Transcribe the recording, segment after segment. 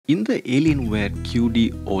இந்த Alienware QD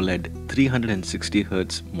OLED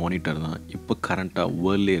 360Hz monitor தான் இப்போ கரண்ட்டாக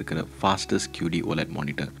வேர்ல்ட்லேயே இருக்கிற ஃபாஸ்டஸ்ட் QD OLED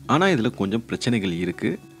மானிட்டர். ஆனால் இதில் கொஞ்சம் பிரச்சனைகள்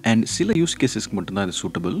இருக்குது அண்ட் சில யூஸ் கேஸஸ்க்கு மட்டும்தான் இது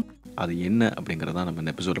சூட்டபிள். அது என்ன அப்படிங்கிறதான் நம்ம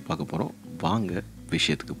இந்த எபிசோடில் பார்க்க போகிறோம். வாங்க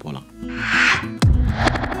விஷயத்துக்கு போகலாம்.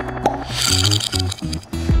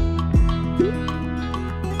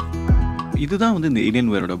 இதுதான் வந்து இந்த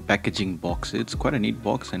Alienwareோட packaging box. It's quite a NEET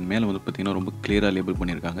box and மேலே வந்து பார்த்தீங்கன்னா ரொம்ப கிளியராக லேபிள்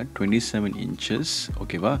பண்ணியிருக்காங்க 27 inches.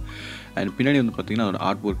 ஓகேவா? அண்ட் பின்னாடி வந்து பார்த்தீங்கன்னா ஒரு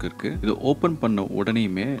ஆர்ட் ஒர்க் இருக்குது. இது ஓப்பன் பண்ண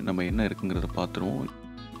உடனேயுமே நம்ம என்ன இருக்குங்கிறத பார்த்துருவோம்.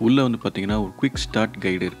 உள்ளே வந்து பார்த்தீங்கன்னா ஒரு குவிக் ஸ்டார்ட்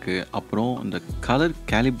கைடு இருக்குது. அப்புறம் இந்த கலர்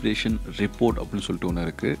கேலிப்ரேஷன் ரிப்போர்ட் அப்படின்னு சொல்லிட்டு ஒன்று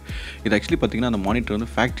இருக்குது. இது ஆக்சுவலி பார்த்தீங்கன்னா அந்த மானிட்டர் வந்து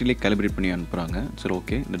ஃபேக்ட்ரியிலே கேலிப்ரேட் பண்ணி அனுப்புகிறாங்க. சரி,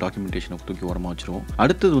 ஓகே, இந்த டாக்குமெண்டேஷனை தூக்கி ஓரமாக வச்சுருவோம்.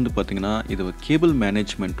 அடுத்தது வந்து பார்த்தீங்கன்னா இது கேபிள்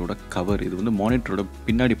மேனேஜ்மெண்ட்டோட கவர். இது வந்து மானிட்டரோட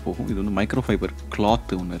பின்னாடி போகும். இது வந்து மைக்ரோஃபைபர்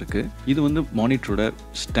கிளாத் ஒன்று இருக்குது. இது வந்து மானிட்டரோட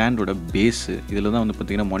ஸ்டாண்டோட பேஸு. இதில் தான் வந்து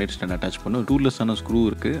பார்த்தீங்கன்னா மானிட்டர் ஸ்டாண்ட் அட்டாச் பண்ணும். டூர்லெஸ்ஸான ஸ்க்ரூ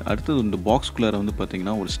இருக்குது. அடுத்தது இந்த பாக்ஸ்குள்ளார வந்து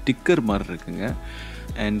பார்த்தீங்கன்னா ஒரு ஸ்டிக்கர் மாதிரி இருக்குங்க.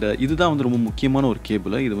 அண்ட் இதுதான் வந்து ரொம்ப முக்கியமான ஒரு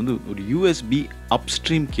கேபிள். இது வந்து ஒரு USB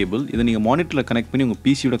அப்ஸ்ட்ரீம் கேபிள். இதை நீங்கள் மானிட்டரில் கனெக்ட் பண்ணி உங்கள்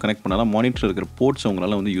பிசியோட கனெக்ட் பண்ணாலும் மானிட்டரில் இருக்கிற போர்ட்ஸ்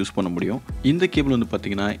அவங்களால வந்து யூஸ் பண்ண முடியும். இந்த கேபிள் வந்து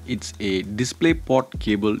பார்த்தீங்கன்னா it's A display pot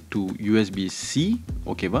cable to USB-C.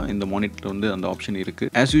 ஓகேவா? இந்த மானிட்டரில் வந்து அந்த ஆப்ஷன்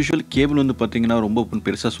இருக்குது. ஆஸ் யூஷுவல் கேபிள் வந்து பார்த்தீங்கன்னா ரொம்ப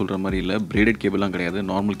பெருசாக சொல்கிற மாதிரி இல்லை. பிரைடட் கேபிள்லாம் கிடையாது,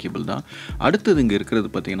 நார்மல் கேபிள் தான். அடுத்தது இங்கே இருக்கிறது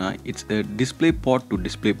பார்த்தீங்கன்னா it's A display pot to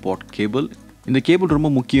display pot cable. இந்த கேபிள் ரொம்ப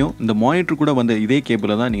முக்கியம். இந்த மானிட்டர் கூட வந்த இதே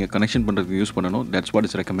கேபிளை தான் நீங்கள் கனெக்ஷன் பண்ணுறதுக்கு யூஸ் பண்ணணும். That's what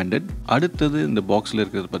is recommended. அடுத்தது இந்த பாக்ஸில்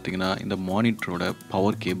இருக்கிறது பார்த்தீங்கன்னா இந்த மானிட்டரோட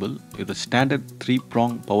பவர் கேபிள். இது ஸ்டாண்டர்ட்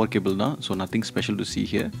 3-prong பவர் கேபிள் தான். So nothing special to see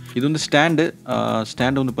here. இது வந்து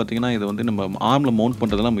ஸ்டாண்டு வந்து பார்த்தீங்கன்னா இதை வந்து நம்ம ஆர்மில் மவுண்ட்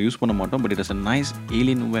பண்ணுறதெல்லாம் நம்ம யூஸ் பண்ண மாட்டோம். But it is a nice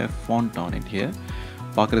Alienware font on it here.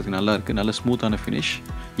 பார்க்குறதுக்கு நல்லா இருக்குது, நல்ல ஸ்மூத்தான ஃபினிஷ்.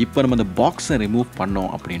 இப்போ நம்ம இந்த பாக்ஸை ரிமூவ்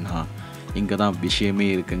பண்ணோம் அப்படின்னா இங்கே தான் விஷயமே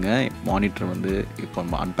இருக்குங்க. மானிட்டர் வந்து இப்போ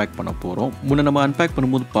நம்ம அன்பேக் பண்ண போகிறோம். முன்னே நம்ம அன்பேக்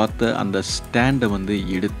பண்ணும்போது பார்த்த அந்த ஸ்டாண்டை வந்து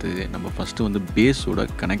எடுத்து நம்ம ஃபஸ்ட்டு வந்து பேஸோட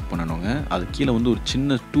கனெக்ட் பண்ணணுங்க. அது கீழே வந்து ஒரு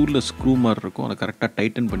சின்ன டூரில் ஸ்க்ரூ மாதிரி இருக்கும். அதை கரெக்டாக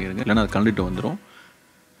டைட்டன் பண்ணிடுங்க, இல்லைன்னா அது கழட்டிட்டு வந்துடும்.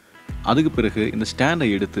 அதுக்கு பிறகு இந்த ஸ்டாண்டை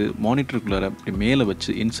எடுத்து மானிட்டருக்குள்ளார இப்படி மேலே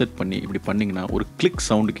வச்சு இன்சர்ட் பண்ணி இப்படி பண்ணிங்கன்னா ஒரு கிளிக்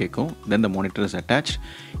சவுண்டு கேட்கும். தென் த மானிட்டர் இஸ் அட்டாச்.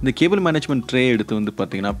 இந்த கேபிள் மேனேஜ்மெண்ட் ட்ரே எடுத்து வந்து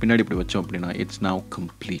பார்த்தீங்கன்னா பின்னாடி இப்படி வச்சோம் அப்படின்னா இட்ஸ் நவ்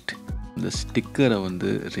கம்ப்ளீட். இந்த ஸ்டிக்கரை வந்து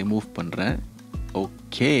ரிமூவ் பண்ணுறேன்.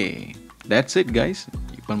 Okay, that's it guys.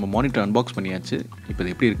 இப்போ நம்ம மானிட்டர் அன்பாக்ஸ் பண்ணியாச்சு. இப்போ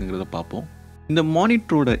இது எப்படி இருக்குங்கிறத பார்ப்போம். இந்த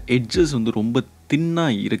மானிட்டரோட எட்ஜஸ் வந்து ரொம்ப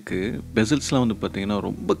தின்னாக இருக்குது. பெசல்ஸ்லாம் வந்து பார்த்தீங்கன்னா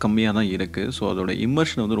ரொம்ப கம்மியாக தான் இருக்குது. ஸோ அதோட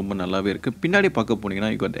இம்மர்ஷன் வந்து ரொம்ப நல்லாவே இருக்குது. பின்னாடி பார்க்க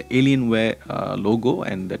போனீங்கன்னா you got the Alienware logo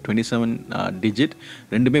and the 27 digit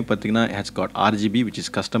ரெண்டுமே பார்த்தீங்கன்னா has God RGB which is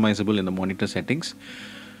customizable in the monitor settings.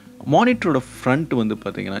 மானிட்டரோட front வந்து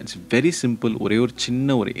பார்த்தீங்கன்னா இட்ஸ் வெரி சிம்பிள். ஒரே ஒரு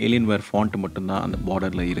சின்ன ஒரு Alienware ஃபாண்ட் மட்டும்தான் அந்த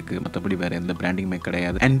பார்டரில் இருக்குது. மற்றபடி வேறு எந்த பிராண்டிங்குமே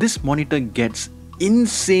கிடையாது. And this monitor gets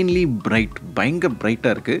இன்சேன்லி bright. பயங்கர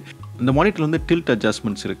பிரைட்டாக இருக்குது. இந்த மானிட்டரில் வந்து டில்ட்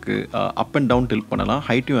அட்ஜஸ்ட்மெண்ட்ஸ் இருக்குது. அப் அண்ட் டவுன் டில்ட் பண்ணலாம்,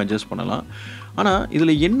 ஹைட்டையும் அட்ஜஸ்ட் பண்ணலாம். ஆனால்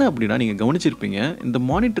இதில் என்ன அப்படின்னா நீங்கள் கவனிச்சிருப்பீங்க, இந்த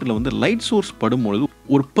மானிட்டரில் வந்து லைட் சோர்ஸ் படும்பொழுது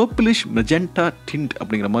ஒரு பர்பிளிஷ் மெஜெண்டா டிண்ட்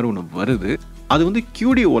அப்படிங்கிற மாதிரி ஒன்று வருது. அது வந்து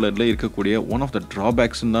QD OLEDல இருக்கக்கூடிய ஒன் ஆஃப் த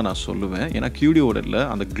ட்ராபேக்ஸ்ன்னு தான் நான் சொல்லுவேன். ஏன்னா QD OLEDல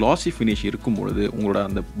அந்த கிளாசி ஃபினிஷ் இருக்கும் பொழுது உங்களோட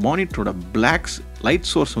அந்த மானிட்டரோட பிளாக்ஸ் லைட்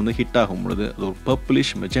சோர்ஸ் வந்து ஹிட் ஆகும் பொழுது அது ஒரு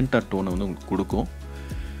பர்பிளிஷ் மெஜெண்டா டோனை வந்து உங்களுக்கு கொடுக்கும்.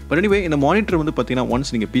 பட் எனிவே இந்த மானிட்டர் வந்து பார்த்தீங்கன்னா ஒன்ஸ்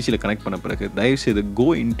நீங்கள் பிசியில் கனெக்ட் பண்ண பிறகு தயவுசெய்து கோ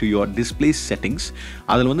இன்டு யுவர் டிஸ்பிளே செட்டிங்ஸ்.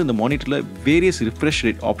 அதில் வந்து இந்த மானிட்டரில் வேரியஸ் ரிஃப்ரெஷ்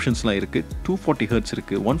ரேட் ஆப்ஷன்ஸ்லாம் இருக்குது. 240 Hz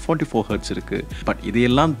இருக்குது, 144 Hz இருக்குது. பட்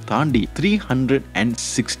இதையெல்லாம் தாண்டி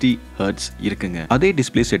 360 Hz இருக்குங்க. அதே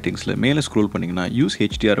டிஸ்பிளே செட்டிங்ஸில் மேலே ஸ்க்ரோல் பண்ணிங்கன்னா யூஸ்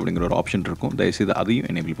HDR அப்படிங்கிற ஒரு ஆப்ஷன் இருக்கும். தயவுசெய்து அதையும்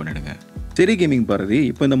எனேபிள் பண்ணிடுங்க. சரி கேமிங் பாரதி,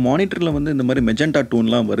 இப்போ இந்த மானிட்டரில் வந்து இந்த மாதிரி மெஜெண்டா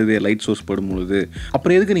டோன்லாம் வருது லைட் சோர்ஸ் படும்பொழுது,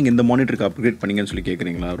 அப்புறம் எதுக்கு நீங்கள் இந்த மானிட்டருக்கு அப்கிரேட் பண்ணீங்கன்னு சொல்லி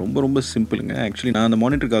கேட்குறீங்களா? ரொம்ப சிம்பிளுங்க. ஆக்சுவலி நான் அந்த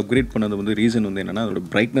மானிட்டருக்கு அப்கிரேட் பண்ணது வந்து ரீசன் வந்து என்னென்னா அதோட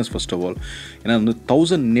பிரைட்னஸ் ஃபர்ஸ்ட் ஆஃப் ஆல். ஏன்னா வந்து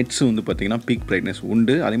 1000 nits வந்து பார்த்தீங்கன்னா பீக் பிரைட்னஸ்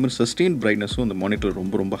உண்டு. அதே மாதிரி சஸ்டெயின் பிரைட்னஸும் அந்த மானிட்டர்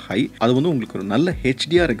ரொம்ப ஹை. அது வந்து உங்களுக்கு ஒரு நல்ல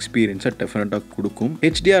HDR எக்ஸ்பீரியன்ஸை டெஃபினட்டாக கொடுக்கும்.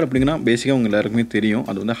 HDR அப்படிங்கன்னா பேசிக்காக உங்கள் எல்லாருக்குமே தெரியும்.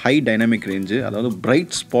 அது வந்து ஹை டைனாமிக் ரேஞ்சு. அதாவது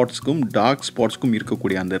பிரைட் ஸ்பாட்ஸ்க்கும் டார்க் ஸ்பாட்ஸ்க்கும்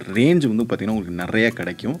இருக்கக்கூடிய அந்த ரேஞ்ச் வந்து பார்த்தீங்கன்னா உங்களுக்கு நிறைய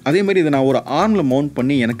கிடைக்கும். அதே மாதிரி இதை நான் ஒரு ஆர்மில் மவுண்ட்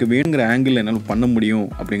பண்ணி எனக்கு வேணுங்கிற ஆங்கிள் என்னால் பண்ண முடியும்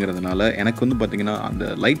அப்படிங்கிறதுனால எனக்கு வந்து பார்த்தீங்கன்னா அந்த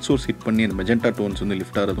லைட் சோர்ஸ் ஹிட் பண்ணி அந்த மெஜெண்டா டோன்ஸ் வந்து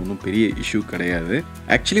லிஃப்ட் ஆகிறது ஒன்றும் பெரிய இஷ்யூ கிடையாது.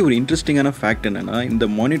 ஆக்சுவலி ஒரு இன்ட்ரெஸ்டிங்கான ஃபேக்ட் என்னென்னா இந்த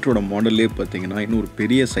மானிட்டரோட மாடல்லே பார்த்தீங்கன்னா இன்னும் ஒரு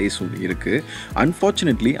பெரிய சைஸ் ஒன்று இருக்குது.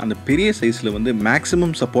 அன்ஃபார்ச்சுனேட்லி அந்த பெரிய சைஸில் வந்து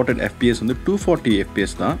மேக்ஸிமம் சப்போர்ட்டட் FPS வந்து 240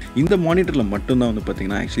 FPS தான். இந்த மானிட்டரில் மட்டும்தான் வந்து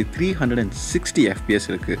பார்த்தீங்கன்னா ஆக்சுவலி 360 FPS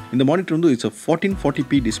இருக்குது. இந்த மானிட்டர் வந்து it's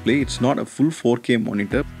 1440p display. It's not a full 4K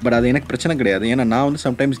monitor. But அது எனக்கு பிரச்சனை கிடையாது. ஏன்னா நான் வந்து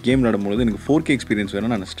சம்டைம்ஸ் கேம் விளையாடும் பார்க்கும்போது எனக்கு 4K எக்ஸ்பீரியன்ஸ்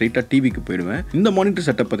வேணும், நான் ஸ்ட்ரெயிட்டாக டிவிக்கு போயிடுவேன். இந்த மானிட்டர்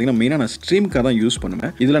செட்டப் பார்த்தீங்கன்னா மெயினாக நான் ஸ்ட்ரீமுக்காக தான் யூஸ்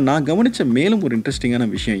பண்ணுவேன். இதில் நான் கவனித்த மேலும் ஒரு இன்ட்ரெஸ்டிங்கான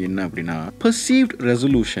விஷயம் என்ன அப்படின்னா, perceived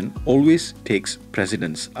resolution always tax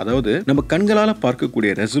presidents. அதாவது நம்ம கண்களால்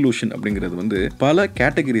பார்க்கக்கூடிய ரெசல்யூஷன் அப்படிங்கிறது வந்து பல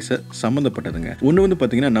கேட்டகரிஸை சம்மந்தப்பட்டதுங்க. ஒன்று வந்து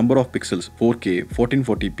பார்த்தீங்கன்னா number of pixels 4K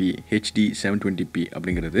 1440p HD 720p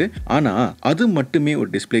அப்படிங்கிறது. ஆனால் அது மட்டுமே ஒரு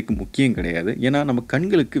டிஸ்பிளேக்கு முக்கியம் கிடையாது. ஏன்னா நம்ம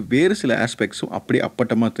கண்களுக்கு வேறு சில ஆஸ்பெக்ட்ஸும் அப்படியே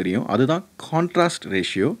அப்பட்டமாக தெரியும். அதுதான் கான்ட்ராஸ்ட்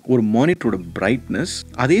ரேஷியோ, ஒரு மானிட்டரோட பிரைட்னஸ்.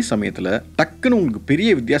 அதே சமயத்தில் டக்குன்னு உங்களுக்கு பெரிய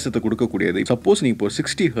வித்தியாசத்தை கொடுக்கக்கூடியது. சப்போஸ் நீங்கள் இப்போ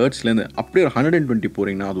 60 ஹெர்ட்ஸ்லேருந்து அப்படியே ஒரு 120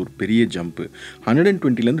 போறீங்கன்னா அது ஒரு பெரிய ஜம்ப்பு.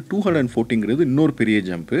 120லேருந்து 240ங்கிறது இன்னொரு பெரிய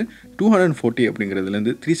ஜம்ப்பு. 240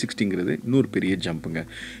 அப்படிங்கிறதுலேருந்து 360ங்கிறது இன்னொரு பெரிய ஜம்ப்புங்க.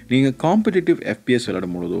 நீங்கள் காம்படிட்டிவ் FPS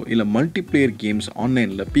விளையாடும் பொழுதோ இல்லை மல்டிப்ளேயர் கேம்ஸ்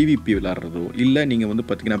ஆன்லைனில் PvP விளையாடுறதோ இல்லை நீங்கள் வந்து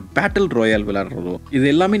பார்த்தீங்கன்னா பேட்டில் ராயல் விளையாடுறதோ, இது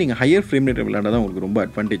எல்லாமே நீங்கள் ஹையர் ஃப்ரேம் ரேட் விளையாட தான் உங்களுக்கு ரொம்ப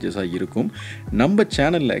அட்வான்டேஜஸாக இருக்கும். நம்ம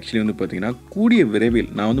சேனலில் ஆக்சுவலி வந்து பார்த்தீங்கன்னா கூடிய விரைவில்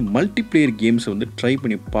நான் வந்து மல்டிப்ளேயர் கேம்ஸை வந்து ட்ரை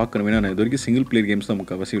பண்ணி பார்க்கணும். ஏன்னா நான் இது வரைக்கும் சிங்கிள் பிளேயர் கேம்ஸ் தான்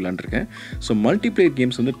முக்கால்வாசி விளையாண்டுருக்கேன். ஸோ மல்டிப்ளேயர்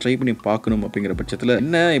கேம்ஸ் வந்து ட்ரை பண்ணி பார்க்கணும் அப்படிங்கிற பட்சத்தில்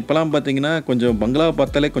என்ன இப்போலாம் பார்த்தீங்கன்னா கொஞ்சம் பங்களாவை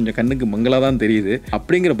பார்த்தாலே கொஞ்சம் கண்ணுக்கு மங்களா தான் தெரியுது.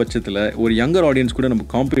 அப்படிங்கிற பட்சத்தில் ஒரு யங்கர் ஆடியன்ஸ் கூட நம்ம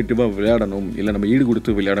காம்படிட்டிவாக விளையாடணும் இல்லை நம்ம ஈடு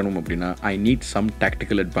கொடுத்து விளையாடணும் அப்படின்னா I need some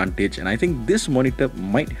tactical advantage and I think this monitor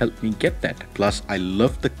might help me get that. Plus I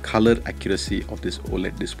love the colour accuracy of this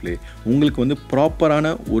OLED display. உங்களுக்கு வந்து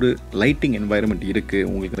ப்ராப்பரான ஒரு லைட்டிங் என்வாயர்மெண்ட் இருக்குது.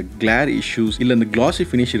 உங்களுக்கு கிளார் இஷ்யூஸ் இல்லை இந்த கிளாசி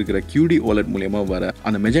ஃபினிஷ் இருக்கிற QD OLED மூலியமாக வர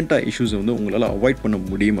அந்த மெஜெண்டா இஷ்யூஸ் வந்து உங்களால் அவாய்ட் பண்ண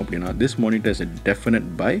முடியும் அப்படின்னா this monitor is a definite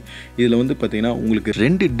buy. இதில் வந்து பார்த்தீங்கன்னா உங்களுக்கு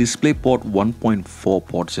 2 டிஸ்பிளே போர்ட் 1.4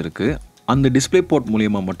 போர்ட்ஸ் இருக்குது. அந்த டிஸ்பிளே போர்ட்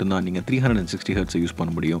மூலியமாக மட்டும்தான் நீங்கள் 360 ஹெர்ட்ஸை யூஸ்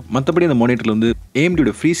பண்ண முடியும். மற்றபடி அந்த மானிட்டரில் வந்து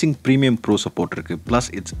AMDயோட ஃப்ரீசிங் ப்ரீமியம் ப்ரோ சப்போர்ட் இருக்குது.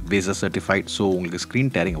 Plus it's visor certified. So உங்களுக்கு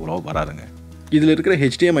ஸ்க்ரீன் டேரிங் அவ்வளோ வராதுங்க. இதில் இருக்கிற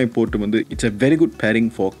HDMI போர்ட் வந்து it's a very good pairing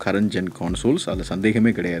for current gen consoles. அதில்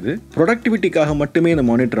சந்தேகமே கிடையாது. ப்ரொடக்டிவிட்டிக்காக மட்டுமே இந்த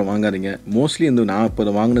மானிட்டரை வாங்காதீங்க. மோஸ்ட்லி வந்து நான் இப்போ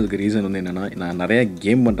அதை வாங்கினதுக்கு ரீசன் வந்து என்னென்னா நான் நிறையா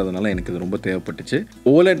கேம் பண்ணுறதுனால எனக்கு இது ரொம்ப தேவைப்பட்டுச்சு.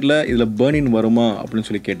 OLEDல இதில் burn-in வருமா அப்படின்னு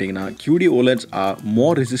சொல்லி கேட்டிங்கன்னா QD OLEDs are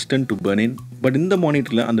more resistant to burn-in. But இந்த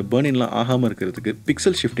மானிட்டரில் அந்த burn-inலாம் ஆகாமல் இருக்கிறதுக்கு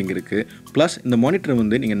பிக்சல் ஷிஃப்டிங் இருக்குது. ப்ளஸ் இந்த மானிட்டரை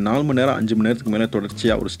வந்து நீங்கள் 4 மணி நேரம் 5 மணி நேரத்துக்கு மேலே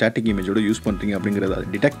தொடர்ச்சியாக ஒரு ஸ்டாட்டிக் இமேஜோட யூஸ் பண்ணுறீங்க அப்படிங்கிறத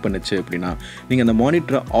டிடெக்ட் பண்ணுச்சு அப்படின்னா நீங்கள் அந்த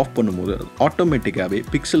மானிட்டரை ஆஃப் பண்ணும்போது ஆட்டோமேட்டிக்காகவே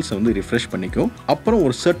பிக்சல்ஸை வந்து ரிஃப்ரெஷ் பண்ணிக்கும். அப்புறம்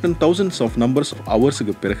ஒரு certain thousands of numbers of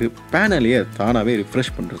ஹவர்ஸுக்கு பிறகு பேனலையே தானாகவே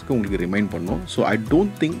ரிஃப்ரெஷ் பண்ணுறதுக்கு உங்களுக்கு ரிமைண்ட் பண்ணும். So I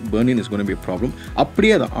don't think burn-in is going to be a problem.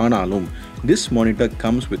 அப்படியே அது ஆனாலும் this monitor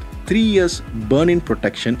comes with 3 years burn-in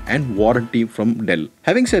protection and warranty from Dell.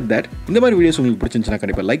 Having said that, இந்த மாதிரி வீடியோஸ் உங்களுக்கு பிடிச்சிருந்துச்சுன்னா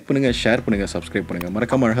கண்டிப்பாக லைக் பண்ணுங்கள், ஷேர் பண்ணுங்கள், சப்ஸ்கிரைப் பண்ணுங்கள்.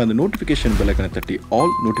 மறக்காம அழகாக அந்த நோட்டிஃபிகேஷன் பெல் ஐகானை தட்டி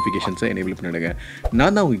ஆல் நோட்டிஃபிகேஷன்ஸை எனேபிள் பண்ணிடுங்க.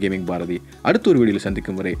 நான் தான் உங்கள் கேமிங் பாரதி. அடுத்த ஒரு வீடியோவில்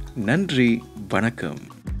சந்திக்கும் வரை நன்றி, வணக்கம்.